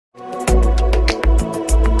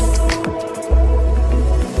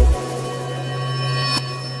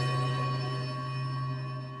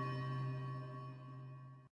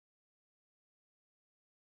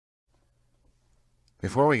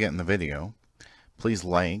Before we get in the video, please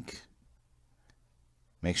like,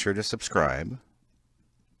 make sure to subscribe,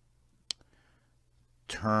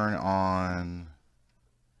 turn on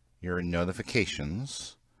your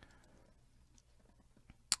notifications,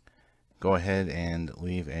 go ahead and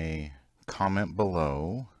leave a comment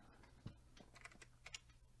below,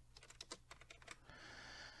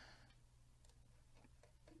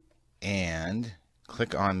 and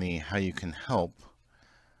click on the how you can help,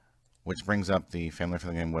 which brings up the Family for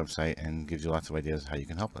the Game website and gives you lots of ideas how you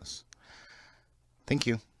can help us. Thank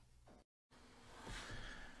you.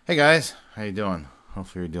 Hey guys, how you doing?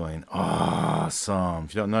 Hopefully you're doing awesome.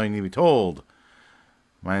 If you don't know, you need to be told.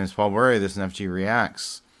 My name is Paul Burry. This is FFG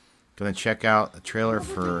Reacts. Gonna check out the trailer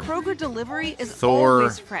for Kroger delivery is Thor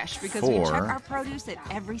always fresh because we check our produce at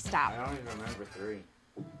every stop. I don't even remember 3.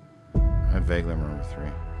 I vaguely remember 3.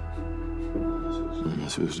 I'm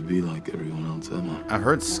not supposed to be like everyone else, am I? I've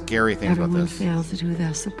heard scary things about Everyone this. fails at who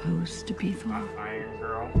they're supposed to be, Thor. Iron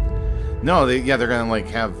Girl. No, they're gonna like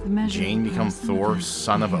have measure Jane become of Thor, person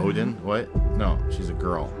son of they are. Odin. What? No, she's a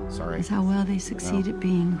girl. Sorry. Is how well they succeed at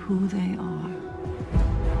being who they are.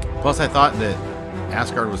 Plus, I thought that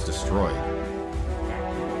Asgard was destroyed. I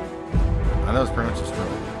thought it was pretty much destroyed.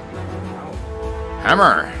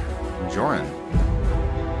 Hammer! Joran.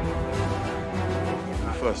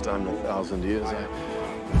 First time in 1,000 years, I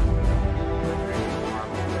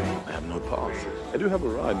have no path. I do have a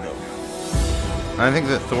ride, though. I think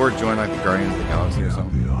that Thor joined like the Guardians of the Galaxy or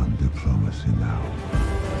something. Beyond diplomacy now.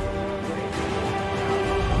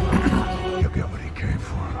 You get what he came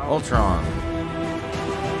for. Ultron.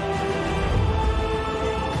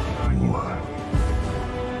 War.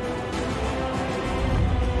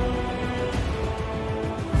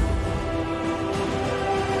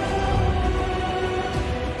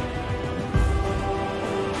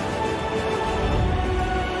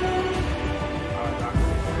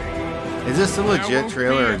 Is this a legit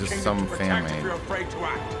trailer or just some fan made? Getting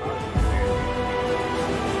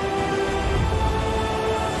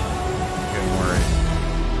worried.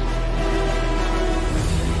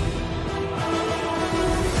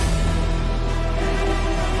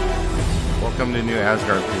 Welcome to New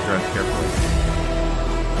Asgard. Please drive carefully.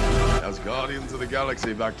 As Guardians of the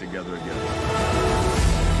Galaxy back together again.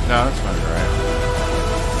 No, that's not right.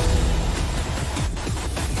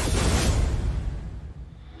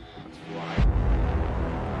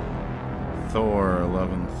 Thor,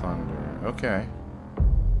 Love and Thunder. Okay.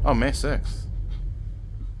 Oh, May 6th.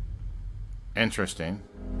 Interesting.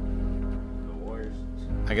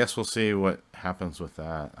 I guess we'll see what happens with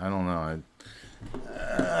that. I don't know.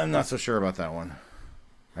 I'm not so sure about that one.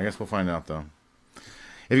 I guess we'll find out, though.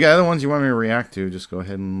 If you got other ones you want me to react to, just go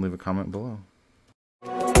ahead and leave a comment below.